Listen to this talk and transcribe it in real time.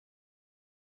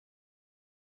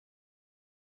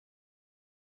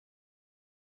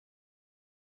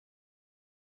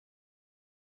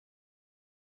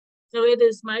So it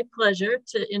is my pleasure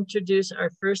to introduce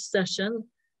our first session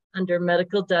under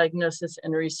Medical Diagnosis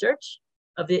and Research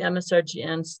of the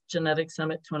MSRGN's Genetic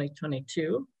Summit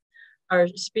 2022. Our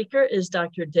speaker is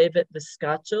Dr. David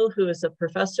Viskochil, who is a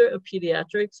professor of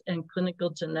pediatrics and clinical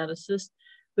geneticist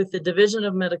with the Division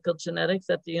of Medical Genetics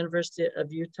at the University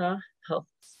of Utah Health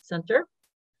Center.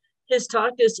 His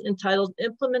talk is entitled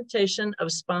Implementation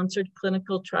of Sponsored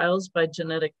Clinical Trials by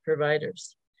Genetic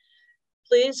Providers.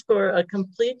 Please, for a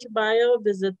complete bio,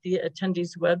 visit the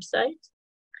attendee's website.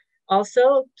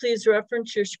 Also, please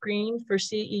reference your screen for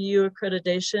CEU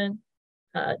accreditation,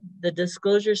 the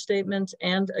disclosure statements,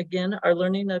 and again, our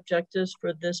learning objectives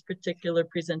for this particular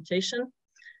presentation,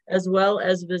 as well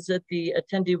as visit the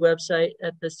attendee website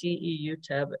at the CEU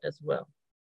tab as well.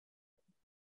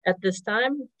 At this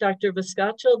time, Dr.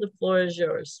 Viskochil, the floor is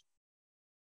yours.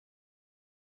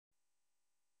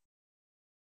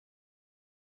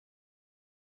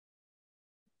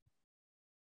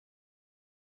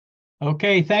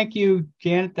 Okay, thank you,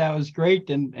 Janet. That was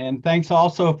great. And thanks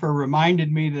also for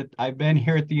reminding me that I've been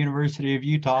here at the University of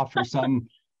Utah for some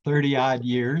 30 odd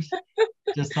years.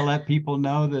 Just to let people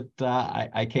know that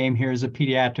I came here as a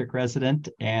pediatric resident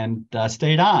and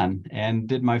stayed on and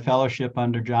did my fellowship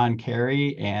under John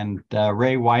Carey, and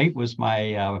Ray White was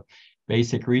my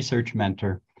basic research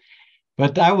mentor.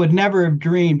 But I would never have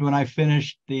dreamed when I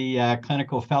finished the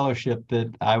clinical fellowship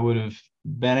that I would have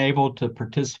been able to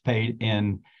participate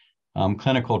in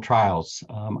clinical trials.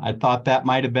 I thought that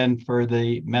might have been for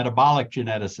the metabolic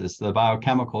geneticist, the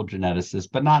biochemical geneticist,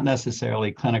 but not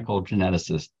necessarily clinical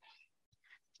geneticist.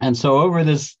 And so over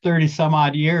this 30 some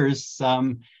odd years,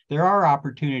 there are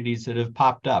opportunities that have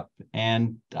popped up.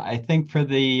 And I think for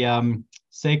the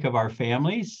sake of our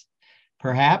families,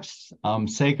 perhaps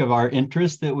sake of our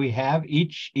interest that we have,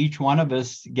 each one of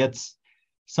us gets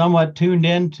somewhat tuned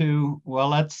into, well,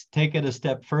 let's take it a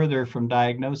step further from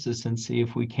diagnosis and see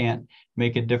if we can't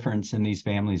make a difference in these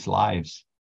families' lives.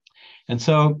 And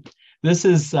so this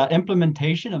is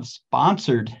implementation of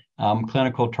sponsored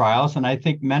clinical trials. And I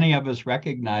think many of us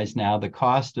recognize now the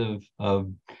cost of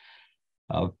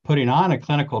putting on a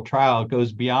clinical trial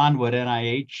goes beyond what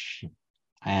NIH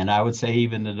and I would say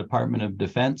even the Department of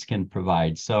Defense can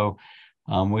provide. So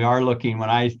we are looking, when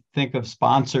I think of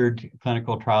sponsored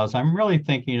clinical trials, I'm really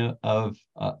thinking of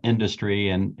industry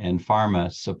and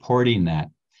pharma supporting that.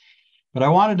 But I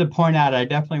wanted to point out, I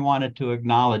definitely wanted to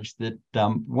acknowledge that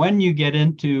when you get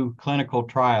into clinical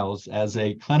trials as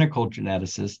a clinical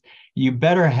geneticist, you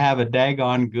better have a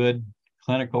daggone good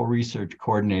clinical research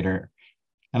coordinator.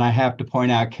 And I have to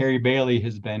point out, Carrie Bailey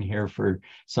has been here for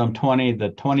some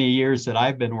 20 years that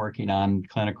I've been working on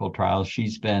clinical trials.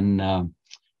 She's been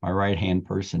my right-hand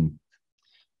person.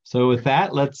 So with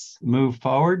that, let's move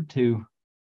forward to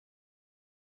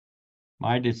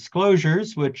my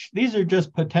disclosures, which these are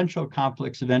just potential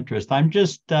conflicts of interest. I'm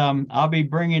just, I'll be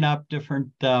bringing up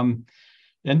different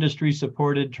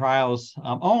industry-supported trials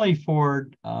only for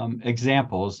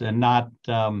examples and not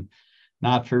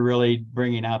for really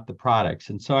bringing out the products.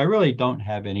 And so I really don't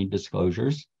have any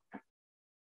disclosures.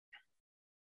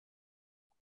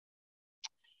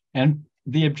 And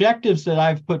the objectives that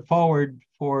I've put forward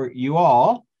for you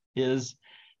all is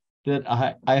that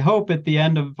I hope at the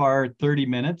end of our 30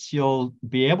 minutes, you'll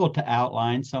be able to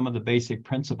outline some of the basic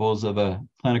principles of a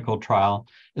clinical trial,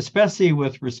 especially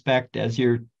with respect as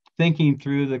you're thinking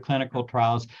through the clinical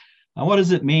trials. What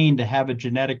does it mean to have a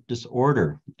genetic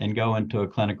disorder and go into a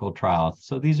clinical trial?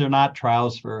 So these are not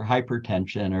trials for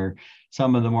hypertension or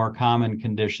some of the more common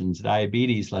conditions,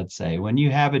 diabetes, let's say. When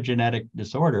you have a genetic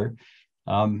disorder,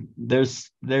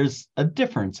 there's a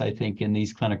difference, I think, in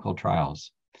these clinical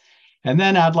trials. And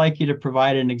then I'd like you to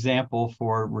provide an example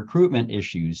for recruitment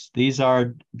issues. These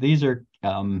are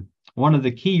one of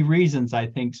the key reasons I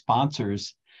think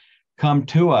sponsors come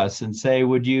to us and say,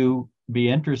 would you be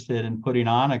interested in putting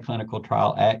on a clinical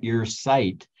trial at your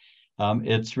site?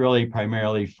 It's really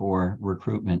primarily for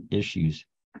recruitment issues.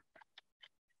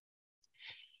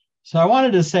 So I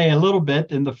wanted to say a little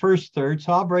bit in the first third,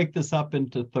 so I'll break this up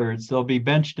into thirds. There'll be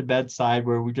bench to bedside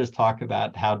where we just talk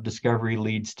about how discovery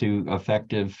leads to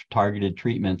effective targeted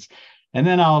treatments. And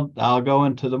then I'll go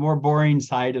into the more boring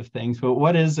side of things. But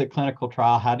what is a clinical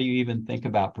trial? How do you even think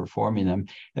about performing them?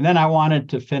 And then I wanted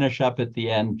to finish up at the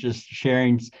end, just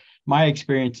sharing my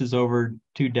experiences over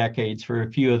 2 decades for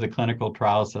a few of the clinical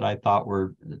trials that I thought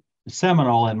were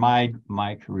seminal in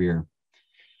my career.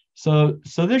 So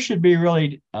this should be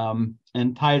really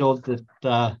entitled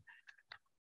that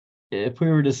if we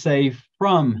were to say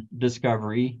from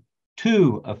discovery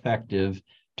to effective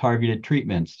targeted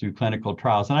treatments through clinical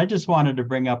trials. And I just wanted to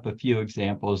bring up a few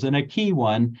examples. And a key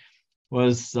one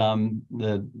was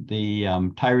the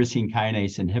tyrosine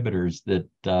kinase inhibitors that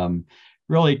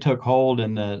really took hold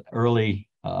in the early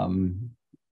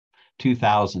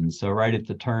 2000s, so right at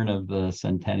the turn of the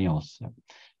centennials.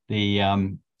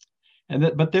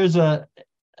 But there's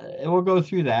we'll go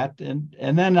through that, and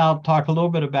then I'll talk a little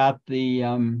bit about the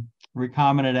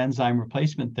recombinant enzyme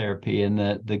replacement therapy and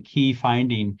the key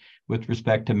finding with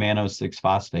respect to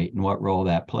mannose-6-phosphate and what role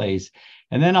that plays.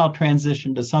 And then I'll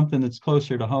transition to something that's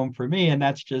closer to home for me, and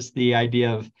that's just the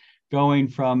idea of going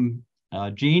from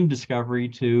gene discovery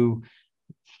to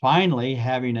finally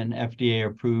having an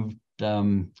FDA-approved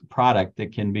product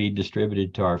that can be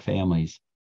distributed to our families.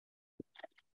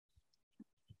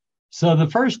 So the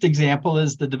first example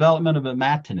is the development of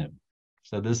imatinib.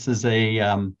 So this is a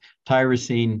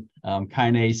tyrosine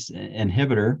kinase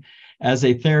inhibitor as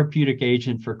a therapeutic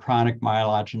agent for chronic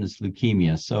myelogenous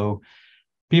leukemia. So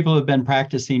people who have been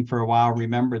practicing for a while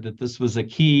remember that this was a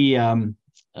key moment,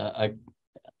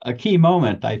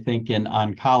 I think, in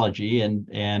oncology,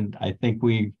 and I think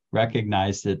we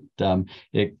recognize that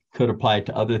it could apply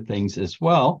to other things as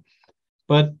well.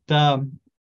 But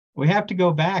we have to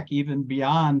go back even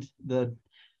beyond the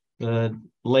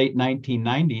late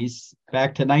 1990s,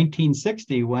 back to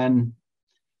 1960, when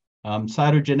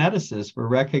cytogeneticists were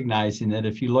recognizing that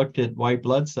if you looked at white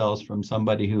blood cells from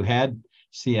somebody who had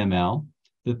CML,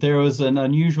 that there was an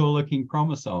unusual looking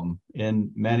chromosome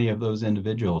in many of those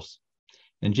individuals.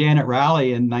 And Janet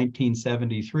Rowley in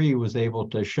 1973 was able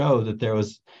to show that there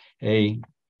was a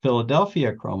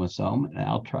Philadelphia chromosome, and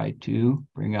I'll try to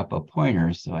bring up a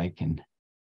pointer so I can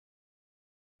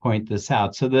point this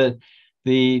out. So the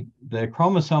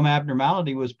chromosome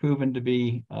abnormality was proven to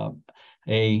be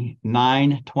a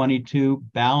 922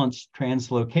 balanced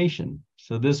translocation.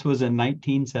 So this was in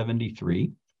 1973.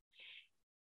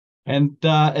 And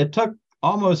it took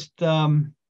almost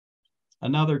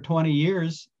another 20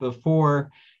 years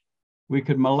before we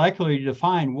could molecularly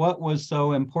define what was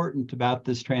so important about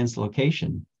this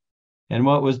translocation. And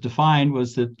what was defined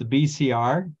was that the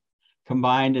BCR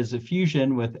combined as a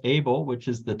fusion with ABL, which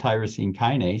is the tyrosine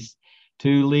kinase,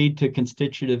 to lead to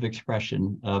constitutive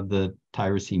expression of the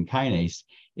tyrosine kinase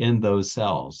in those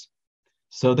cells.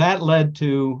 So that led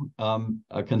to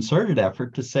a concerted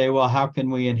effort to say, well, how can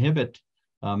we inhibit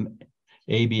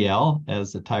ABL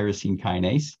as a tyrosine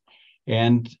kinase?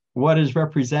 And what is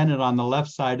represented on the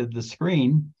left side of the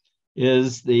screen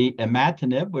is the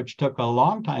imatinib, which took a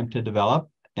long time to develop,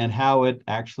 and how it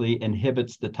actually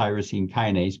inhibits the tyrosine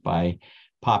kinase by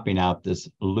popping out this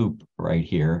loop right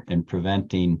here and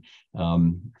preventing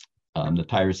the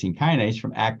tyrosine kinase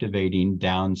from activating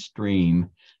downstream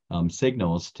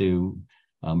signals to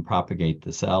propagate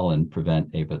the cell and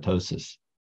prevent apoptosis.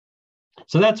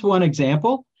 So that's one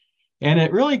example, and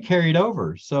it really carried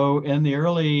over. So in the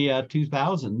early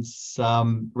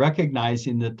 2000s,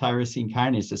 recognizing that tyrosine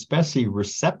kinase, especially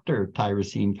receptor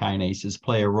tyrosine kinases,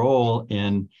 play a role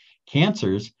in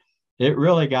cancers, it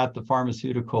really got the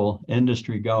pharmaceutical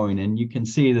industry going. And you can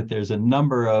see that there's a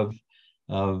number of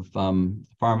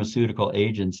pharmaceutical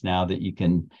agents now that you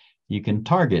can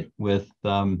target with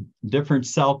different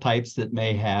cell types that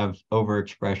may have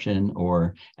overexpression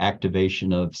or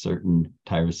activation of certain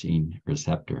tyrosine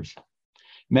receptors.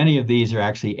 Many of these are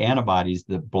actually antibodies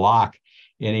that block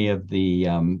any of the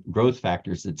growth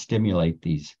factors that stimulate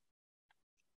these.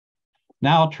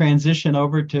 Now I'll transition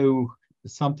over to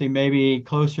something maybe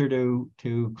closer to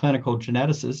clinical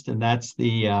geneticist, and that's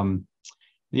the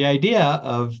idea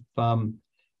of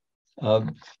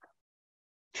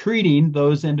treating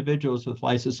those individuals with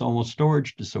lysosomal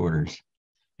storage disorders.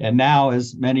 And now,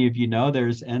 as many of you know,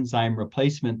 there's enzyme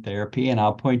replacement therapy, and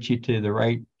I'll point you to the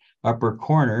right upper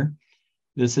corner.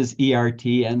 This is ERT,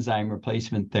 enzyme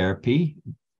replacement therapy.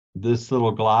 This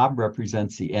little glob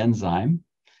represents the enzyme,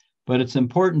 but it's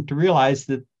important to realize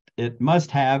that it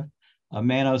must have a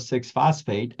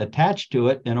mannose-6-phosphate attached to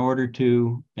it in order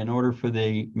for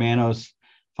the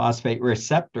mannose-phosphate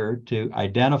receptor to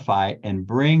identify and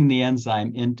bring the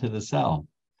enzyme into the cell.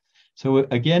 So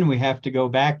again, we have to go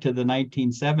back to the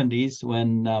 1970s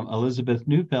when Elizabeth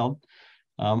Neufeld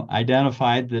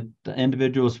identified that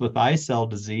individuals with eye cell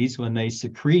disease, when they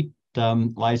secrete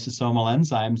lysosomal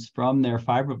enzymes from their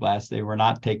fibroblasts, they were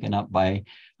not taken up by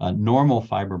normal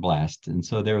fibroblasts. And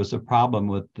so there was a problem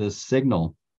with this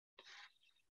signal.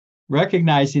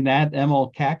 Recognizing that,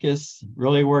 Emil Kakis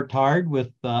really worked hard with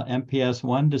MPS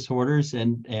I disorders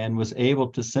and was able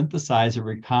to synthesize a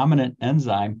recombinant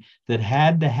enzyme that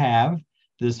had to have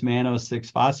this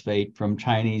mannose-6-phosphate from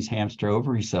Chinese hamster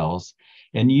ovary cells.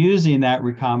 And using that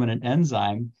recombinant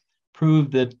enzyme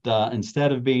proved that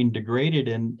instead of being degraded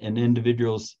in an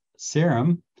individual's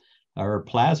serum, or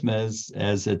plasma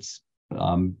as it's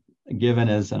given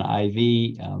as an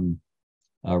IV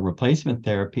replacement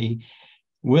therapy.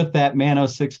 With that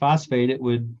mannose-6-phosphate, it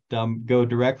would go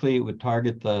directly, it would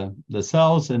target the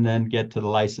cells and then get to the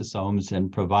lysosomes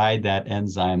and provide that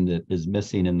enzyme that is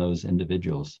missing in those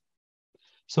individuals.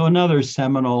 So another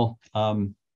seminal,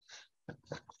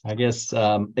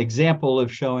 example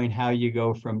of showing how you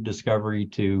go from discovery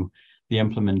to the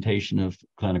implementation of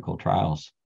clinical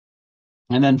trials.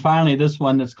 And then finally, this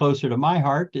one that's closer to my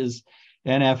heart is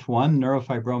NF1,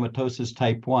 neurofibromatosis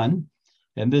type 1.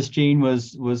 And this gene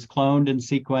was cloned and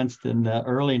sequenced in the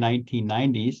early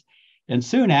 1990s. And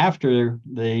soon after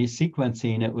the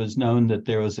sequencing, it was known that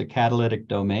there was a catalytic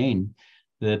domain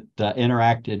that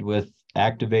interacted with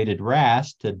activated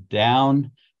RAS to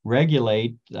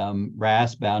down-regulate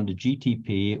RAS bound to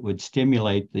GTP. It would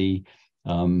stimulate the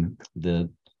loss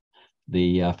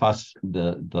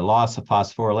of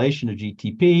phosphorylation of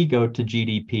GTP, go to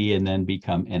GDP, and then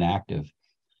become inactive.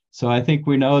 So I think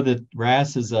we know that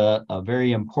RAS is a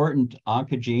very important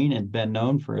oncogene and been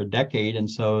known for a decade.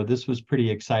 And so this was pretty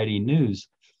exciting news.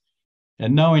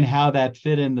 And knowing how that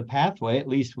fit in the pathway, at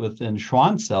least within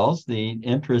Schwann cells, the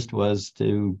interest was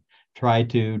to try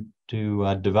to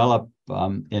develop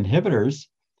inhibitors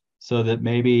so that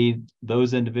maybe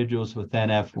those individuals with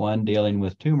NF1 dealing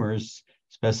with tumors,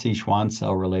 especially Schwann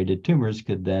cell related tumors,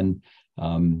 could then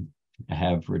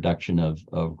have reduction of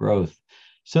growth.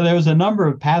 So there was a number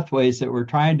of pathways that were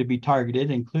trying to be targeted,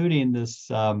 including this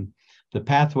the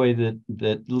pathway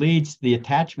that leads the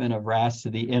attachment of RAS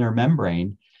to the inner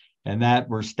membrane, and that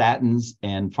were statins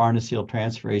and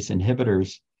farnesyltransferase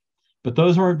inhibitors. But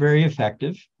those weren't very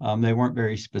effective. They weren't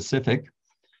very specific.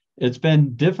 It's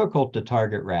been difficult to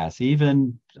target RAS.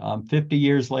 Even 50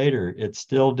 years later, it's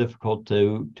still difficult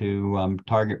to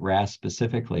target RAS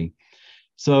specifically.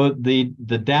 So the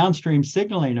downstream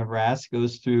signaling of RAS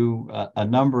goes through a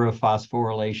number of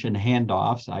phosphorylation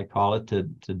handoffs, I call it,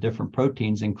 to different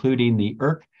proteins, including the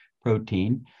ERK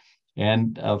protein.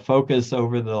 And a focus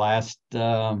over the last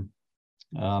 10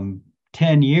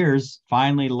 years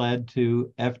finally led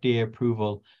to FDA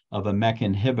approval of a MEK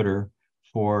inhibitor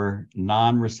for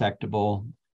non-resectable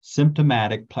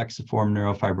symptomatic plexiform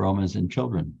neurofibromas in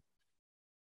children.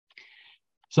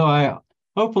 So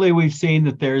hopefully we've seen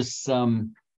that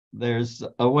there's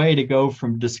a way to go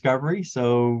from discovery.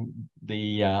 So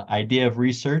the idea of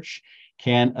research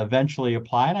can eventually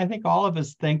apply. And I think all of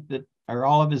us think that, or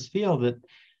all of us feel that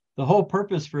the whole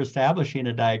purpose for establishing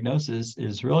a diagnosis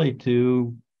is really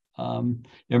to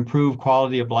improve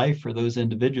quality of life for those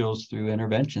individuals through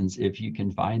interventions if you can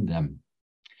find them.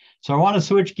 So I want to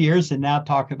switch gears and now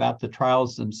talk about the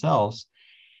trials themselves.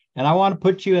 And I want to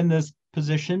put you in this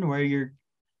position where you're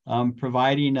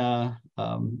providing a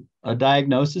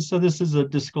diagnosis. So this is a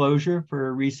disclosure for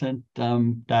a recent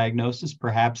diagnosis.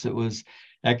 Perhaps it was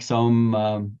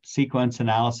exome sequence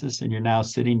analysis, and you're now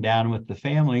sitting down with the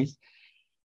families.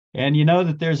 And you know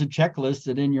that there's a checklist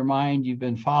that in your mind you've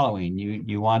been following.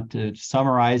 You want to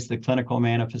summarize the clinical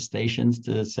manifestations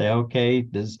to say, okay,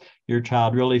 does your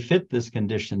child really fit this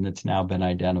condition that's now been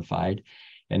identified?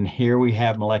 And here we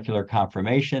have molecular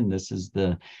confirmation. This is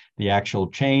the actual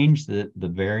change, the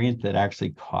variant that actually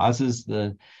causes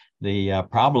the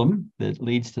problem that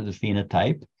leads to the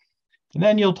phenotype. And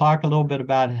then you'll talk a little bit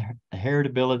about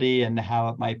heritability and how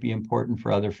it might be important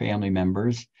for other family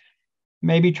members.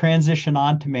 Maybe transition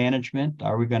on to management.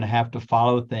 Are we going to have to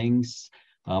follow things?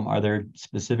 Are there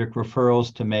specific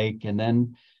referrals to make? And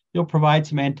then you'll provide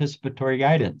some anticipatory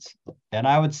guidance. And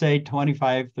I would say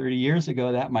 25, 30 years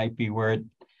ago, that might be where it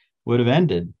would have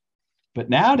ended.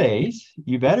 But nowadays,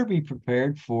 you better be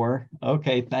prepared for,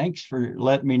 okay, thanks for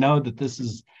letting me know that this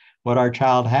is what our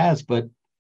child has, but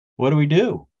what do we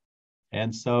do?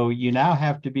 And so you now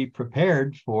have to be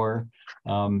prepared for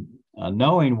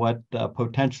knowing what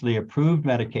potentially approved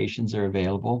medications are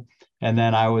available. And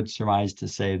then I would surmise to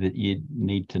say that you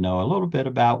need to know a little bit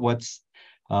about what's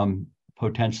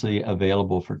potentially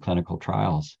available for clinical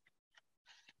trials.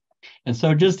 And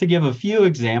so just to give a few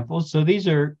examples, so these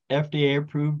are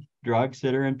FDA-approved drugs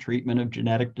that are in treatment of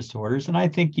genetic disorders. And I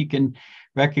think you can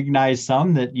recognize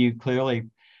some that you clearly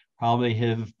probably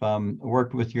have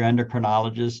worked with your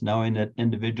endocrinologist, knowing that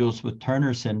individuals with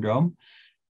Turner syndrome,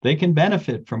 they can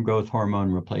benefit from growth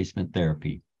hormone replacement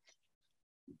therapy.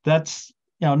 That's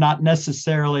not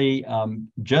necessarily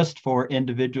just for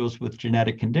individuals with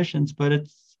genetic conditions, but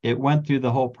it went through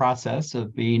the whole process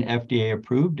of being FDA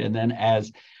approved, and then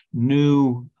as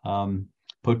new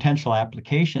potential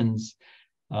applications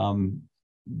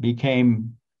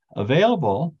became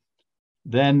available,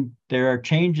 then there are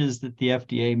changes that the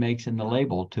FDA makes in the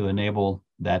label to enable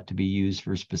that to be used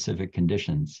for specific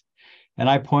conditions. And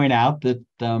I point out that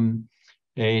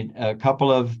a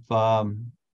couple of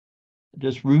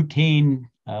just routine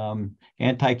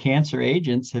anti-cancer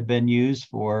agents have been used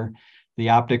for the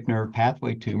optic nerve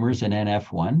pathway tumors in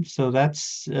NF1. So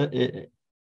that's,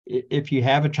 if you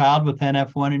have a child with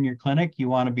NF1 in your clinic, you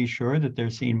want to be sure that they're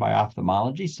seen by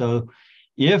ophthalmology. So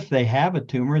if they have a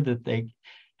tumor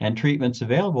and treatments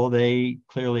available, they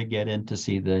clearly get in to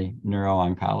see the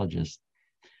neuro-oncologist.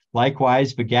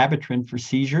 Likewise, vigabatrin for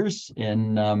seizures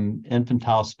in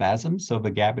infantile spasms. So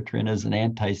vigabatrin is an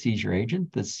anti-seizure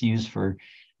agent that's used for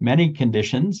many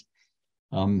conditions.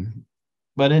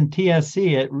 But in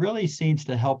TSC, it really seems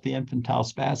to help the infantile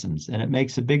spasms, and it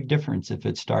makes a big difference if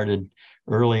it started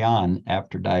early on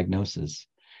after diagnosis.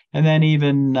 And then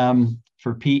even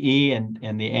for PE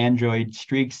and the android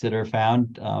streaks that are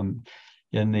found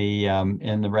in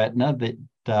the retina,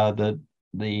 that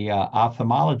the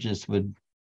ophthalmologist would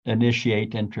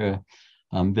initiate intravitreal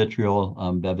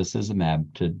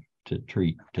bevacizumab to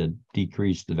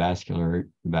decrease the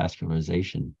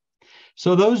vascularization.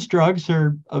 So those drugs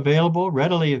are available,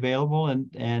 readily available,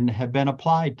 and have been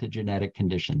applied to genetic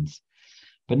conditions.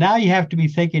 But now you have to be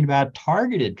thinking about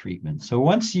targeted treatment. So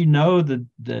once you know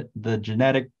the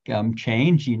genetic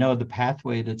change, you know the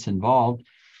pathway that's involved,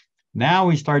 now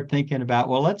we start thinking about,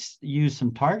 well, let's use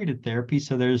some targeted therapy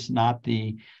so there's not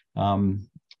the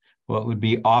what would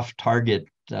be off-target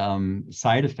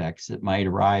side effects that might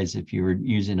arise if you were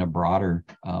using a broader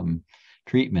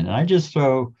treatment. And I just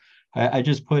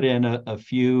put in a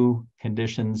few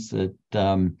conditions that,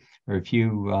 or a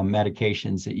few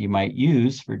medications that you might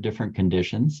use for different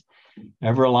conditions.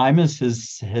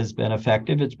 Everolimus has been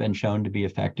effective. It's been shown to be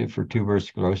effective for tuberous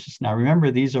sclerosis. Now,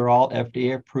 remember, these are all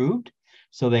FDA approved,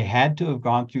 so they had to have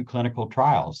gone through clinical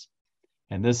trials.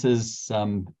 And this is,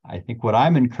 I think what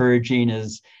I'm encouraging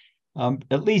is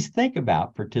at least think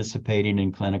about participating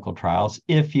in clinical trials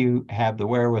if you have the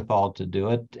wherewithal to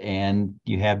do it and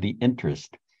you have the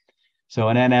interest. So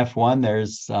in NF1,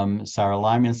 there's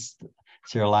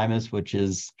sirolimus, which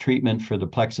is treatment for the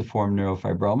plexiform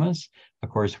neurofibromas. Of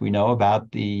course, we know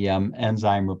about the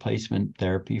enzyme replacement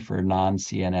therapy for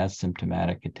non-CNS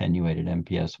symptomatic attenuated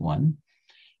MPS I.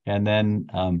 And then,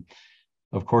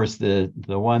 of course, the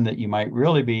one that you might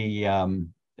really be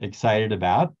excited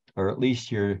about, or at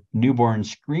least your newborn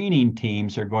screening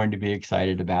teams are going to be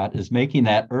excited about, is making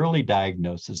that early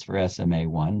diagnosis for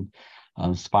SMA1,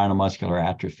 spinal muscular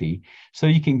atrophy, so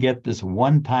you can get this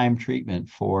one-time treatment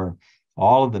for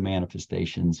all of the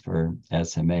manifestations for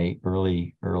SMA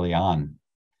early on.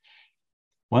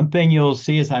 One thing you'll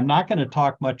see is I'm not going to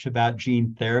talk much about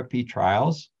gene therapy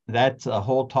trials. That's a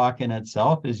whole talk in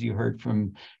itself, as you heard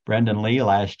from Brendan Lee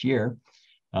last year.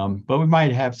 But we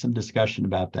might have some discussion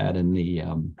about that in the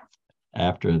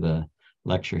after the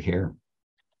lecture here.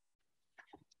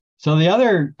 So the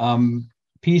other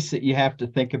piece that you have to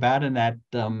think about in that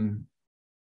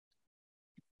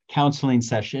counseling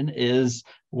session is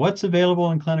what's available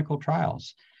in clinical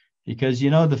trials. Because, you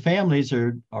know, the families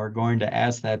are going to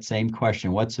ask that same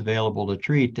question, what's available to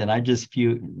treat? And I just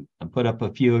put up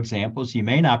a few examples. You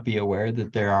may not be aware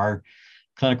that there are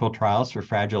clinical trials for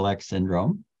Fragile X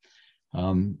syndrome,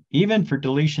 even for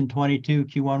deletion 22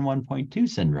 Q11.2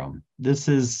 syndrome. This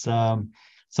is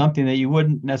something that you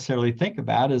wouldn't necessarily think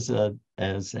about as a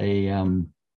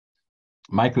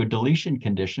microdeletion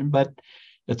condition, but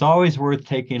it's always worth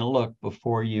taking a look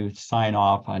before you sign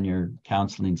off on your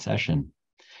counseling session.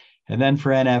 And then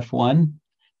for NF1,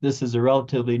 this is a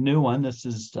relatively new one. This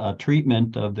is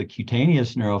treatment of the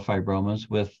cutaneous neurofibromas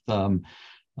with a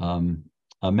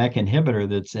MEK inhibitor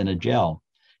that's in a gel,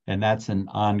 and that's an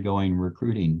ongoing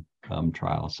recruiting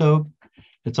trial. So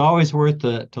it's always worth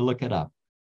to look it up.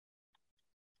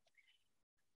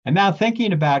 And now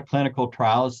thinking about clinical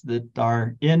trials that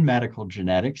are in medical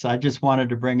genetics, I just wanted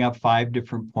to bring up 5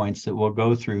 different points that we'll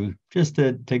go through just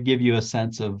to give you a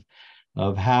sense of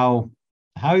how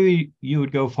you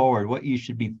would go forward, what you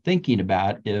should be thinking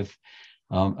about if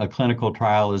a clinical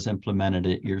trial is implemented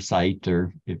at your site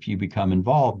or if you become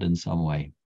involved in some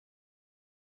way.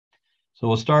 So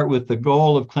we'll start with the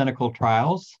goal of clinical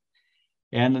trials.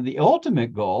 And the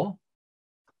ultimate goal,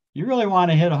 you really want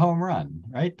to hit a home run,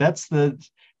 right? That's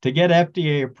to get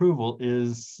FDA approval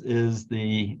is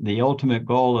the ultimate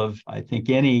goal of, I think,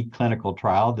 any clinical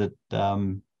trial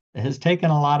that has taken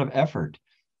a lot of effort.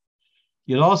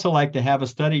 You'd also like to have a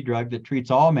study drug that treats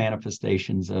all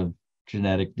manifestations of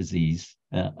genetic disease,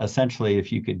 essentially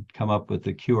if you could come up with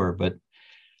a cure, but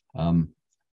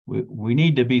we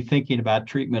need to be thinking about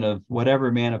treatment of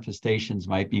whatever manifestations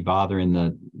might be bothering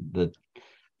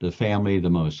the family the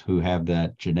most who have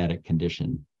that genetic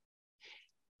condition.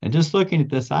 And just looking at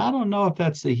this, I don't know if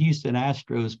that's the Houston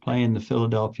Astros playing the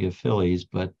Philadelphia Phillies,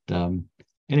 but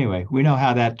anyway, we know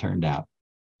how that turned out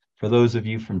for those of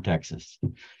you from Texas.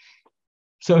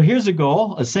 So here's a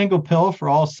goal, a single pill for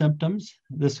all symptoms.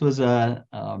 This was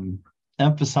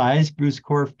emphasized. Bruce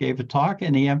Korf gave a talk,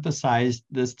 and he emphasized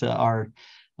this to our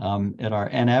at our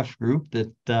NF group,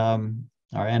 that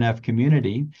our NF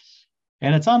community.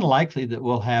 And it's unlikely that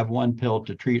we'll have one pill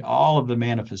to treat all of the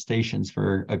manifestations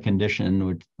for a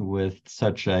condition with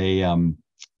such a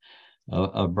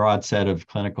broad set of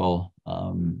clinical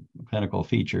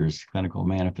features, clinical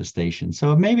manifestations.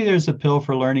 So maybe there's a pill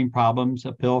for learning problems,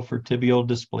 a pill for tibial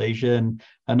dysplasia, and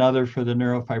another for the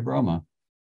neurofibroma.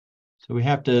 So we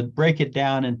have to break it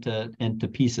down into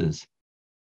pieces.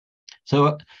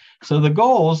 So the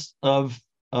goals of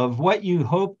what you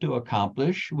hope to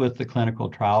accomplish with the clinical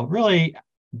trial really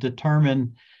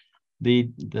determine the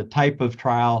type of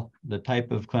trial, the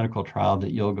type of clinical trial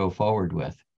that you'll go forward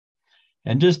with.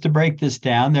 And just to break this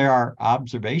down, there are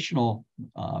observational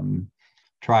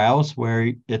trials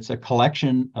where it's a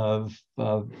collection of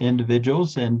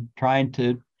individuals and trying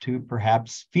to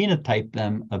perhaps phenotype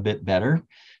them a bit better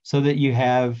so that you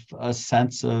have a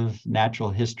sense of natural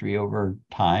history over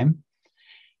time.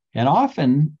 And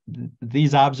often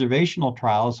these observational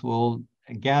trials will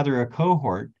gather a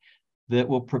cohort that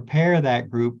will prepare that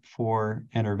group for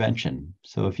intervention.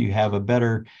 So if you have a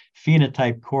better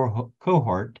phenotype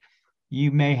cohort,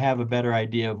 you may have a better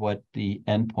idea of what the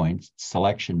endpoint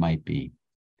selection might be.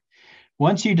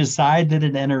 Once you decide that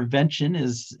an intervention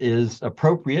is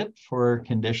appropriate for a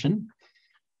condition,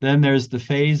 then there's the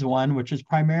phase 1, which is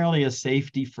primarily a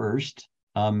safety first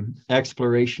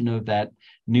exploration of that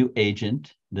new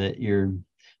agent that you're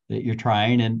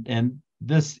trying, and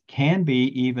this can be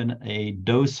even a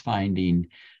dose finding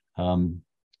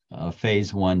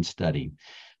phase 1 study,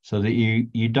 so that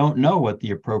you don't know what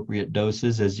the appropriate dose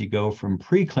is as you go from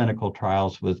preclinical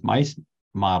trials with mice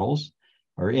models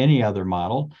or any other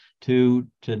model to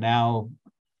now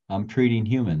treating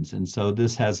humans. And so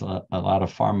this has a lot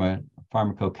of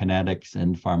pharmacokinetics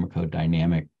and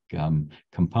pharmacodynamic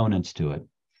components to it.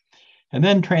 And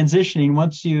then transitioning,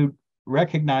 once you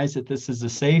recognize that this is a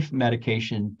safe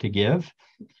medication to give,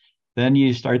 then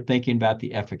you start thinking about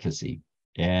the efficacy.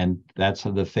 And that's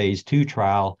the phase 2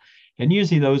 trial. And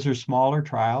usually those are smaller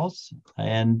trials.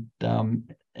 And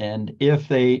if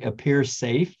they appear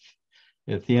safe,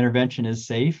 if the intervention is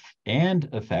safe and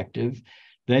effective,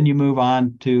 then you move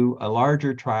on to a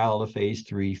larger trial, a phase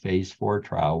 3, phase 4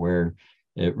 trial, where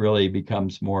it really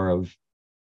becomes more of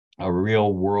a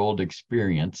real world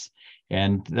experience.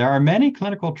 And there are many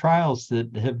clinical trials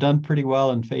that have done pretty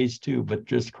well in phase 2, but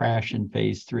just crash in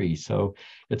phase 3. So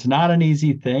it's not an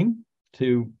easy thing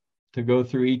to go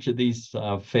through each of these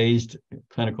phased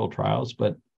clinical trials,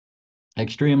 but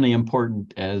extremely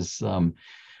important as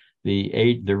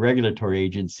the regulatory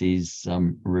agencies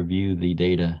review the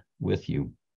data with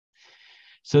you.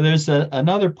 So there's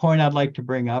another point I'd like to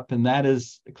bring up, and that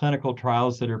is clinical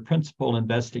trials that are principal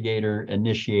investigator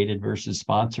initiated versus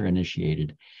sponsor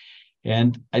initiated.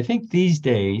 And I think these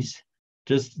days,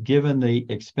 just given the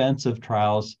expense of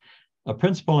trials, a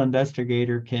principal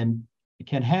investigator can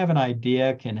have an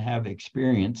idea, can have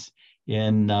experience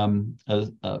in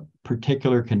a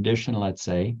particular condition, let's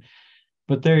say,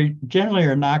 but they generally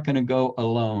are not going to go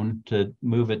alone to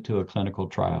move it to a clinical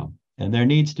trial. And there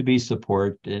needs to be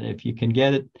support. And if you can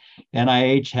get it,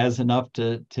 NIH has enough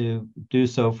to do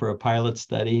so for a pilot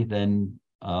study, then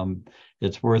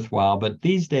it's worthwhile. But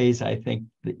these days, I think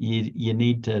that you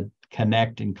need to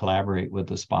connect and collaborate with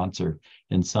the sponsor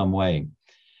in some way.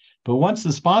 But once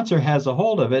the sponsor has a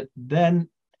hold of it, then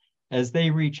as they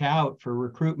reach out for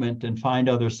recruitment and find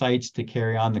other sites to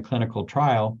carry on the clinical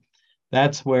trial,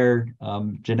 that's where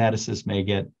geneticists may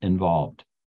get involved.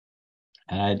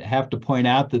 And I'd have to point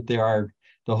out that the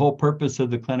whole purpose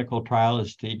of the clinical trial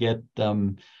is to get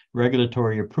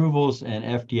regulatory approvals, and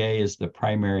FDA is the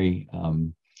primary,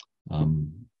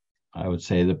 I would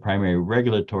say, the primary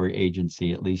regulatory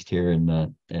agency, at least here in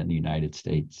the United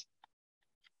States.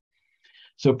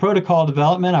 So protocol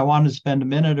development, I wanted to spend a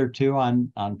minute or two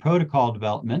on protocol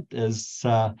development, as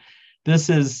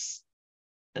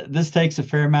this takes a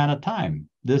fair amount of time.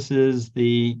 This is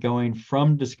the going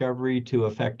from discovery to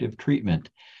effective treatment.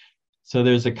 So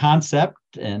there's a concept,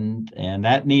 and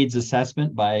that needs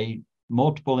assessment by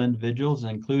multiple individuals,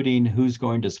 including who's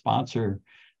going to sponsor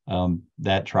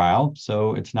that trial.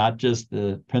 So it's not just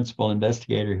the principal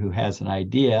investigator who has an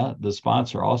idea. The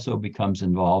sponsor also becomes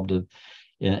involved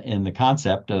in the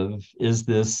concept of, is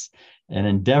this an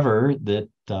endeavor that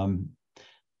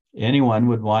anyone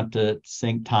would want to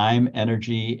sink time,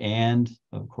 energy, and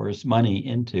of course, money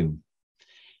into.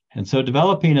 And so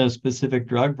developing a specific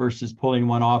drug versus pulling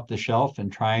one off the shelf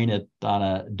and trying it on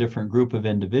a different group of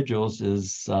individuals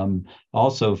is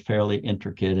also fairly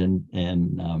intricate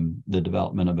in the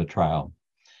development of a trial.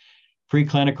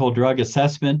 Preclinical drug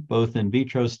assessment, both in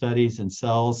vitro studies in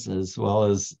cells, as well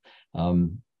as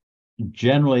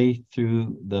generally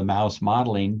through the mouse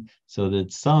modeling, so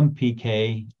that some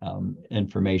PK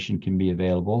information can be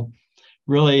available,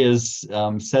 really is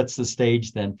sets the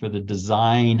stage then for the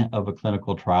design of a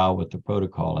clinical trial with the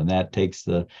protocol. And that takes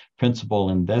the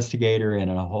principal investigator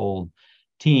and a whole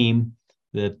team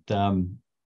that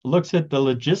looks at the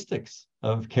logistics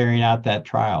of carrying out that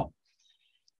trial.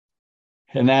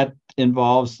 And that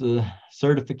involves the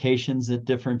certifications at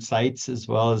different sites, as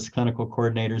well as clinical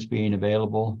coordinators being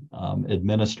available.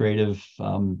 Administrative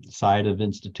side of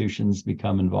institutions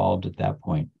become involved at that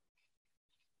point.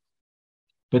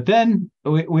 But then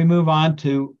we move on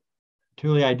to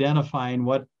truly identifying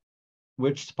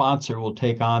which sponsor will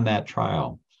take on that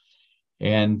trial.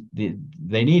 And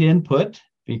they need input,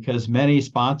 because many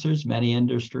sponsors, many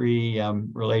industry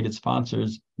related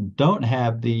sponsors don't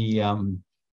have the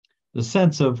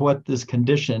sense of what this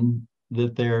condition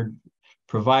that they're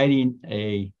providing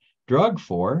a drug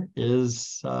for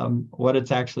is, what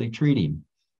it's actually treating.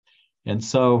 And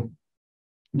so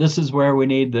this is where we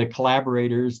need the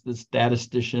collaborators, the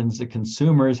statisticians, the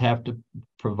consumers have to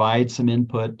provide some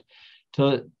input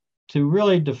to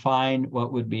really define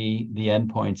what would be the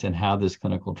endpoints and how this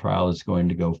clinical trial is going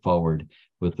to go forward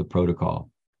with the protocol.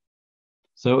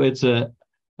 So it's a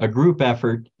group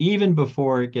effort even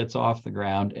before it gets off the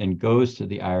ground and goes to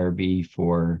the IRB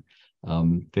for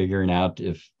figuring out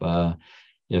if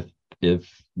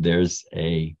there's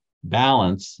a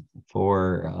balance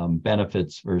for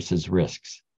benefits versus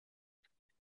risks.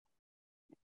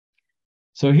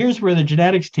 So here's where the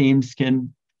genetics teams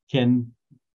can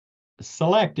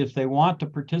select if they want to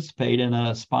participate in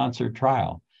a sponsored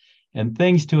trial. And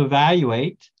things to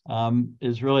evaluate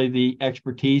is really the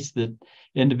expertise that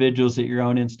individuals at your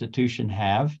own institution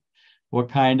have, what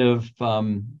kind of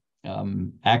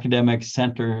academic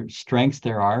center strengths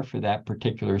there are for that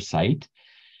particular site.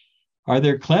 Are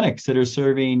there clinics that are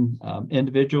serving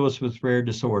individuals with rare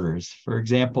disorders? For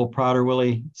example,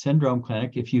 Prader-Willi syndrome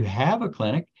clinic. If you have a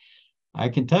clinic, I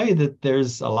can tell you that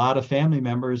there's a lot of family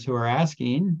members who are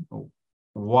asking,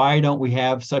 why don't we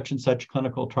have such and such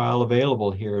clinical trial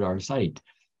available here at our site?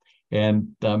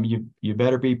 And you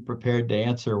better be prepared to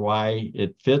answer why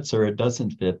it fits or it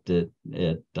doesn't fit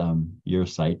at your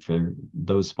site for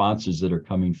those sponsors that are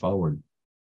coming forward.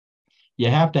 You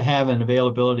have to have an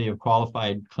availability of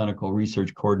qualified clinical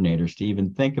research coordinators to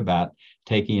even think about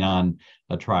taking on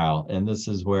a trial. And this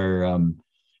is where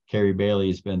Carrie Bailey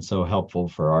has been so helpful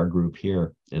for our group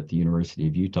here at the University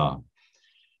of Utah.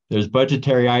 There's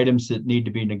budgetary items that need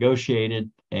to be negotiated.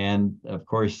 And of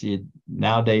course,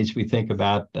 nowadays we think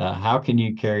about how can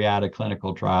you carry out a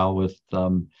clinical trial with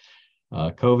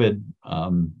COVID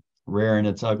rearing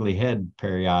its ugly head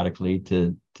periodically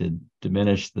to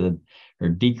diminish or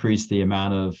decrease the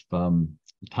amount of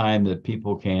time that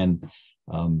people can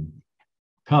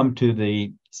come to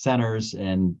the centers,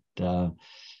 and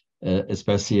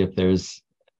especially if there's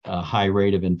a high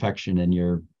rate of infection in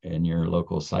your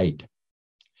local site.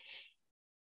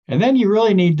 And then you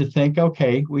really need to think,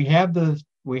 okay, we have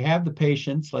the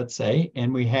patients, let's say,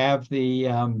 and we have the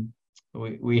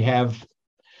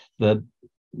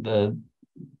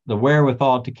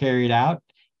wherewithal to carry it out.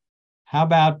 How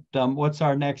about what's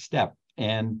our next step?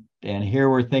 And here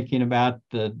we're thinking about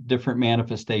the different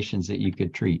manifestations that you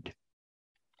could treat.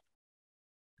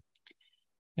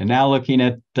 And now looking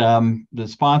at the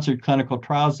sponsored clinical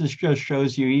trials, this just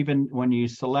shows you, even when you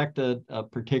select a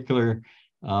particular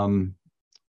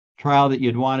trial that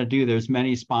you'd want to do, there's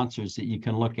many sponsors that you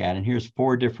can look at. And here's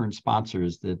 4 different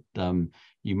sponsors that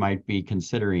you might be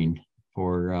considering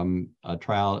for a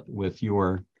trial with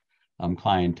your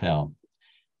clientele.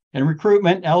 And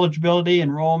recruitment, eligibility,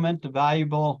 enrollment,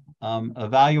 valuable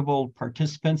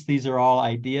participants. These are all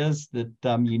ideas that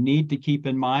you need to keep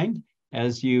in mind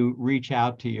as you reach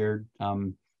out to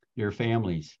your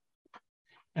families.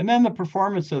 And then the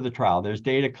performance of the trial. There's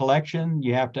data collection.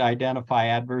 You have to identify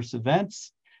adverse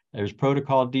events. There's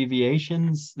protocol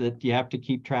deviations that you have to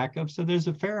keep track of. So there's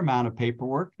a fair amount of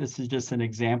paperwork. This is just an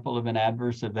example of an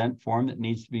adverse event form that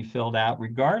needs to be filled out,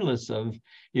 regardless of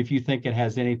if you think it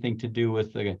has anything to do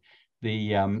with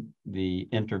the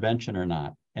intervention or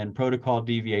not. And protocol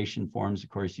deviation forms, of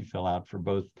course, you fill out for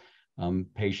both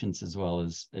patients as well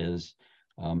as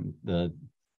the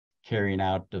carrying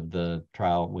out of the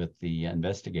trial with the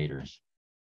investigators.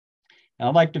 And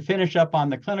I'd like to finish up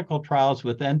on the clinical trials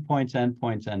with endpoints,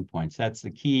 endpoints, endpoints. That's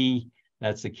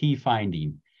the key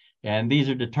finding. And these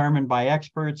are determined by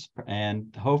experts,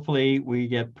 and hopefully we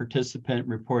get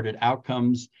participant-reported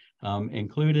outcomes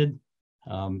included.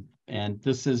 And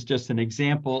this is just an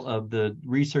example of the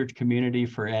research community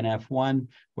for NF1,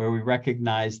 where we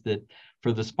recognize that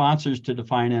for the sponsors to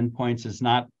define endpoints is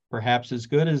not perhaps as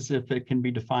good as if it can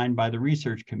be defined by the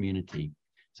research community.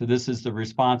 So this is the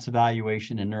response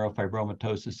evaluation in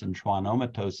neurofibromatosis and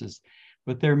schwannomatosis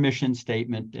with their mission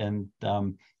statement, and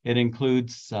it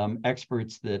includes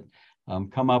experts that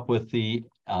come up with the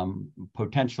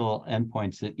potential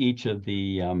endpoints that each of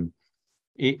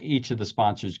the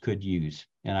sponsors could use.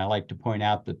 And I like to point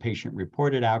out the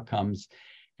patient-reported outcomes,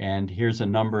 and here's a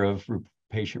number of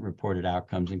patient-reported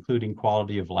outcomes, including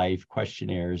quality of life,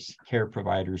 questionnaires, care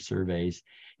provider surveys.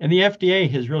 And the FDA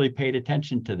has really paid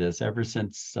attention to this ever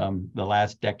since the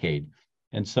last decade.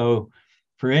 And so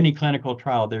for any clinical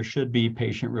trial, there should be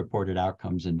patient-reported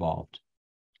outcomes involved.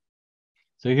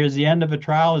 So here's the end of a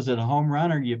trial. Is it a home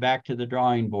run, or are you back to the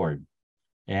drawing board?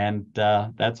 And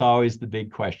that's always the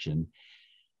big question.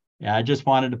 And I just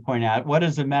wanted to point out, what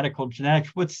is a medical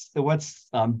genetics? What's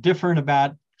different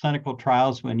about clinical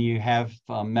trials when you have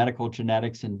medical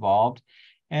genetics involved?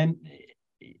 And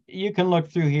you can look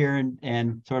through here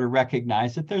and sort of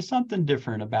recognize that there's something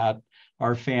different about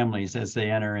our families as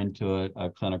they enter into a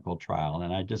clinical trial.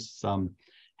 And I just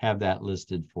have that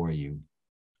listed for you.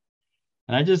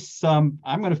 And I just, I'm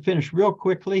going to finish real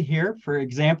quickly here for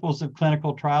examples of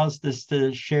clinical trials, just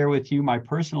to share with you my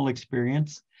personal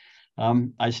experience.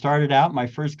 I started out, my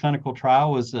first clinical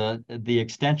trial was the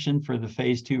extension for the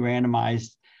phase 2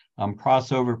 randomized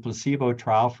crossover placebo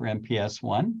trial for MPS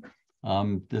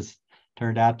I. This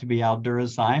turned out to be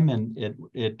Aldurazyme, and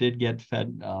it did get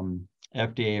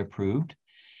FDA approved.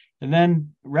 And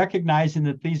then recognizing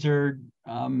that these are,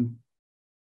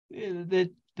 that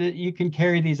you can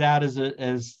carry these out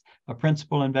as a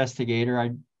principal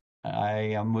investigator.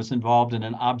 I was involved in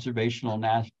an observational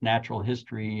natural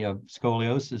history of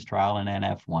scoliosis trial in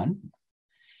NF1.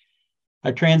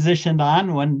 I transitioned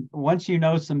on once you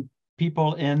know some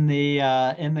people in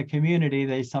the community,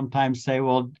 they sometimes say,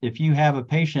 well, if you have a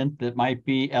patient that might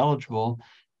be eligible,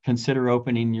 consider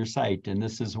opening your site. And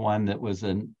this is one that was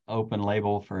an open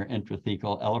label for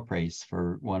intrathecal Elaprase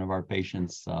for one of our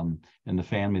patients in the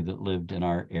family that lived in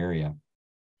our area.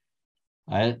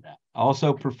 I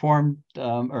also performed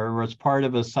or was part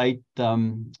of a site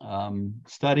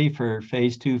study for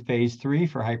phase 2, phase 3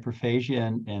 for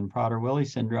hyperphagia and Prader-Willi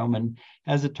syndrome. And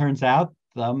as it turns out,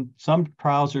 some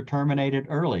trials are terminated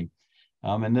early.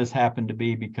 And this happened to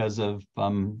be because of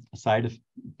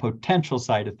potential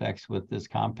side effects with this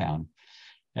compound.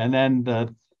 And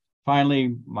then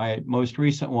finally, my most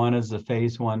recent one is the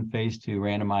phase 1, phase 2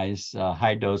 randomized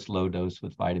high dose, low dose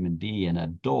with vitamin D in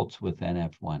adults with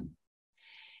NF1.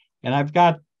 And I've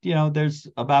got, there's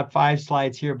about 5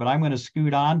 slides here, but I'm going to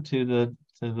scoot on to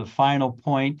the final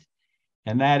point.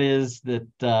 And that is that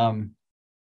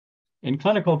in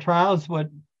clinical trials, the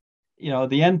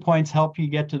endpoints help you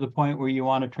get to the point where you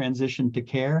want to transition to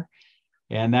care.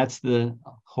 And that's the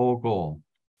whole goal.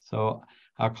 So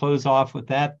I'll close off with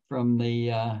that from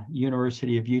the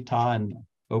University of Utah and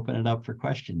open it up for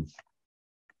questions.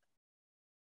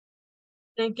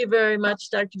 Thank you very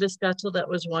much, Dr. Viskochil. That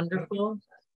was wonderful.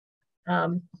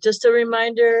 Just a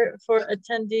reminder for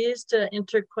attendees to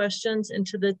enter questions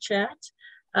into the chat.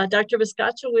 Dr.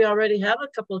 Viskochil, we already have a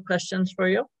couple of questions for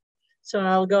you. So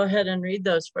I'll go ahead and read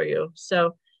those for you.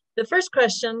 So the first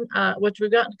question, which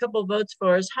we've gotten a couple of votes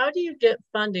for, is how do you get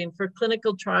funding for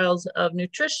clinical trials of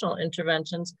nutritional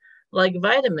interventions like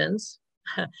vitamins,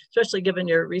 especially given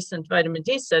your recent vitamin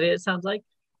D study, it sounds like,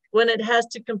 when it has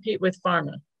to compete with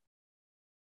pharma?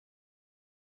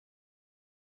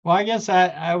 Well, I guess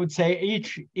I would say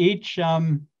each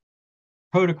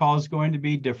protocol is going to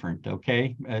be different,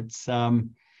 okay? It's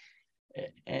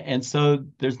and so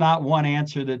there's not one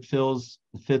answer that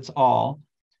fits all.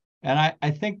 And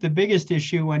I think the biggest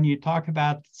issue when you talk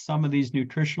about some of these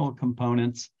nutritional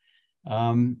components,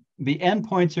 the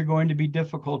endpoints are going to be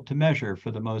difficult to measure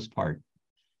for the most part,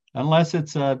 unless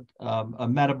it's a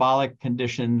metabolic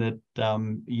condition that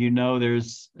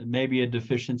there's maybe a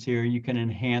deficiency or you can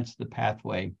enhance the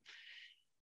pathway.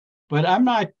 But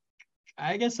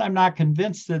I guess I'm not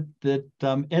convinced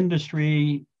that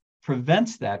industry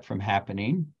prevents that from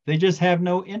happening. They just have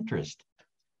no interest.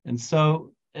 And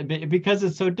so because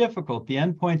it's so difficult, the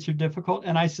endpoints are difficult,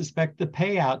 and I suspect the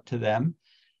payout to them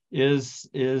is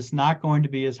not going to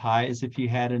be as high as if you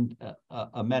had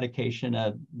a medication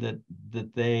that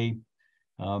they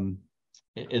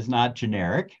is not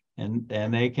generic, and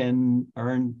they can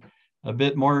earn a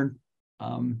bit more.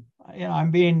 I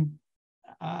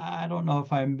don't know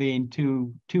if I'm being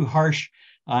too harsh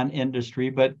on industry,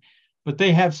 but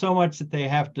they have so much that they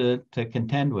have to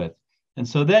contend with. And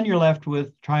so then you're left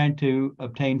with trying to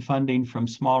obtain funding from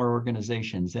smaller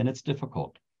organizations, and it's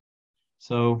difficult.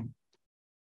 So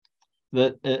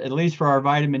at least for our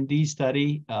vitamin D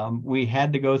study, we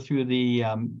had to go through the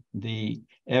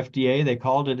FDA. They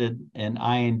called it an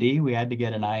IND. We had to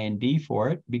get an IND for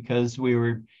it because we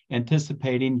were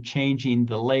anticipating changing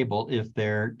the label if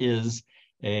there's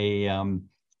a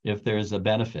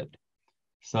benefit.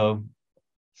 So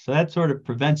that sort of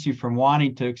prevents you from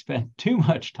wanting to expend too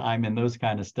much time in those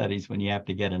kind of studies when you have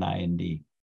to get an IND.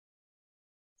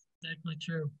 Exactly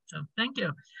true. So thank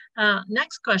you.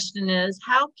 Next question is,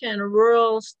 how can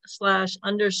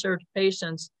rural/underserved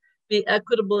patients be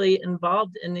equitably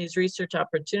involved in these research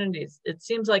opportunities? It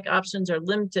seems like options are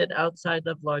limited outside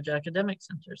of large academic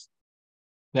centers.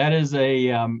 That is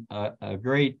a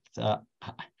great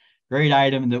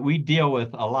item that we deal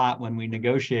with a lot when we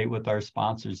negotiate with our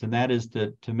sponsors, and that is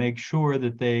to make sure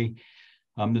that that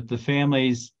the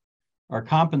families are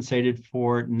compensated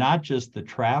for not just the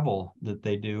travel that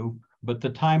they do, but the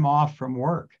time off from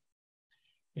work.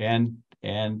 And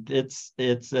it's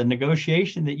a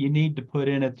negotiation that you need to put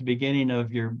in at the beginning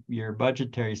of your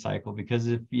budgetary cycle, because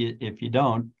if you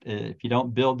don't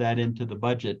build that into the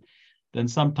budget, then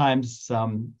sometimes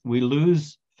we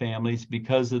lose families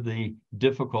because of the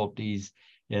difficulties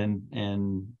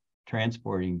in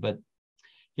transporting. But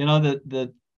you know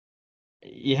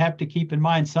you have to keep in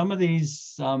mind some of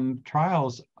these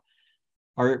trials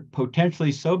are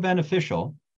potentially so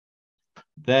beneficial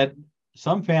that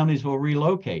some families will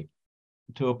relocate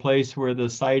to a place where the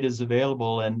site is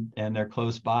available and they're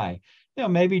close by.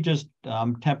 Maybe just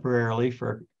temporarily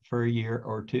for a year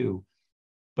or two.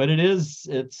 But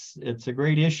it's a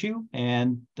great issue,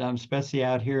 and especially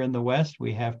out here in the West,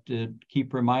 we have to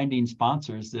keep reminding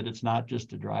sponsors that it's not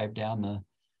just a drive down the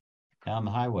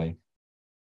highway.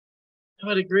 I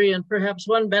would agree, and perhaps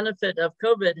one benefit of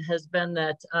COVID has been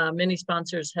that many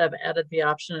sponsors have added the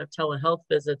option of telehealth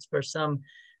visits for some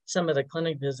of the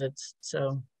clinic visits.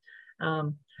 So,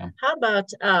 how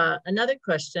about another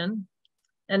question?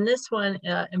 And this one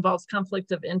involves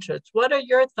conflict of interest. What are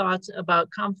your thoughts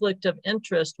about conflict of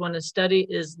interest when a study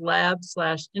is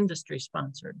lab/industry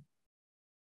sponsored?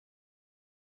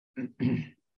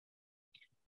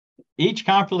 Each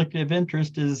conflict of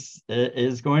interest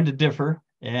is going to differ,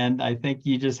 and I think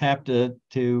you just have to.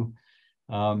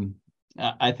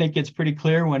 I think it's pretty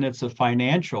clear when it's a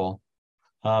financial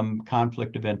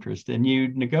conflict of interest, and you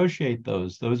negotiate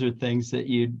those. Those are things that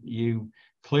you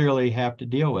clearly have to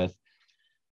deal with.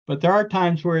 But there are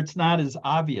times where it's not as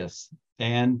obvious.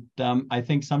 And I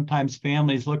think sometimes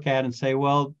families look at it and say,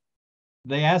 well,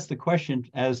 they ask the question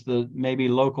as the maybe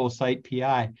local site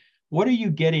PI, what are you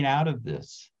getting out of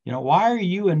this? Why are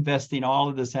you investing all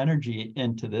of this energy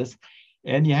into this?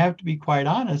 And you have to be quite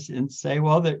honest and say,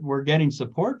 well, that we're getting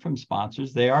support from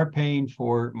sponsors. They are paying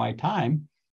for my time,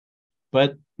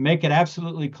 but make it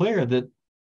absolutely clear that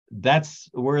that's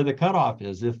where the cutoff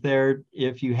is.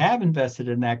 If you have invested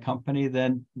in that company,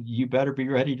 then you better be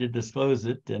ready to disclose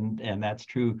it. And that's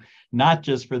true, not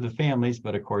just for the families,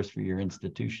 but of course for your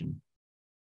institution.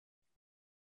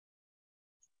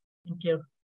 Thank you.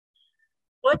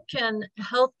 What can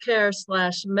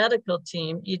healthcare/medical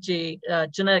team, e.g.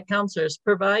 genetic counselors,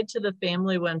 provide to the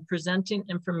family when presenting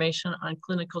information on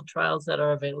clinical trials that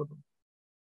are available?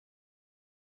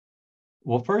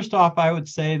 Well, first off, I would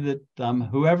say that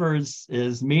whoever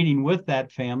is meeting with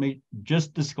that family,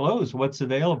 just disclose what's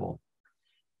available.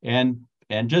 And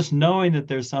just knowing that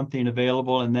there's something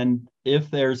available, and then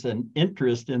if there's an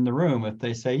interest in the room, if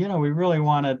they say, we really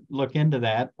want to look into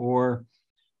that, or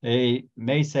they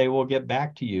may say, we'll get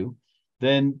back to you,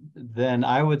 then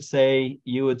I would say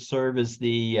you would serve as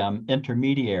the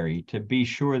intermediary to be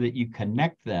sure that you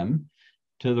connect them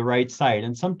to the right site.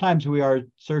 And sometimes we are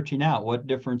searching out what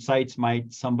different sites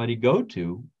might somebody go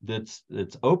to that's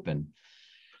open.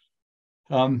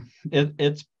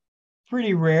 It's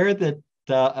pretty rare that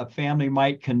a family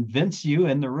might convince you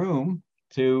in the room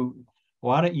to,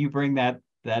 why don't you bring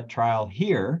that trial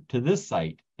here to this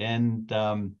site?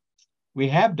 And we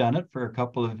have done it for a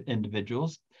couple of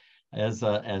individuals as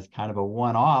kind of a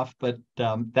one-off, but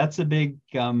that's a big,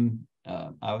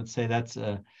 I would say that's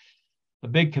a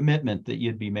big commitment that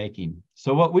you'd be making.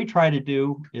 So what we try to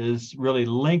do is really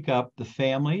link up the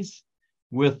families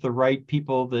with the right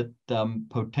people that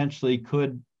potentially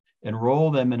could enroll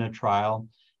them in a trial,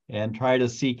 and try to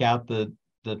seek out the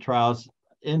trials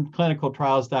in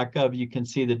clinicaltrials.gov, you can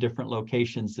see the different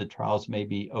locations that trials may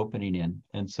be opening in.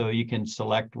 And so you can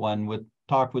select one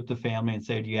talk with the family and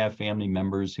say, do you have family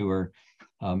members who are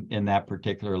in that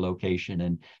particular location?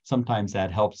 And sometimes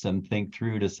that helps them think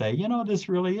through to say, you know, this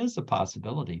really is a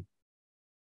possibility.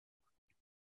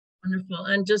 Wonderful.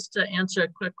 And just to answer a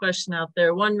quick question out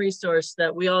there, one resource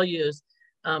that we all use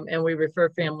and we refer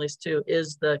families to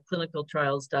is the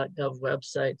clinicaltrials.gov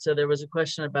website. So there was a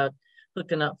question about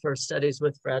hooking up for studies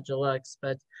with Fragile X,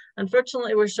 but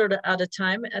unfortunately we're sort of out of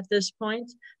time at this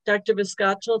point. Dr.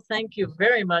 Viskochil, thank you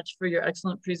very much for your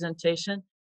excellent presentation.